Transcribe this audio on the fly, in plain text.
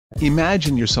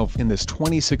Imagine yourself in this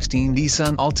 2016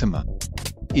 Nissan Altima.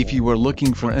 If you are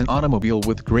looking for an automobile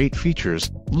with great features,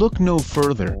 look no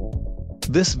further.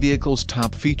 This vehicle's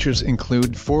top features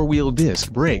include 4-wheel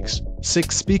disc brakes,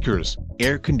 6 speakers,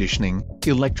 air conditioning,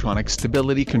 electronic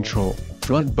stability control,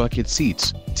 front bucket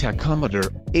seats, tachometer,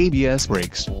 ABS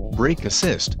brakes, brake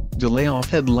assist, delay-off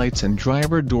headlights and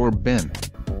driver door bin.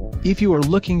 If you are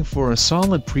looking for a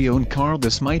solid pre-owned car,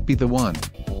 this might be the one.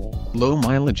 Low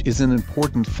mileage is an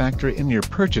important factor in your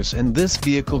purchase, and this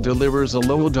vehicle delivers a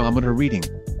low odometer reading.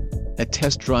 A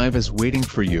test drive is waiting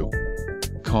for you.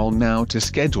 Call now to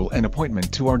schedule an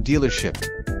appointment to our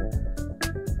dealership.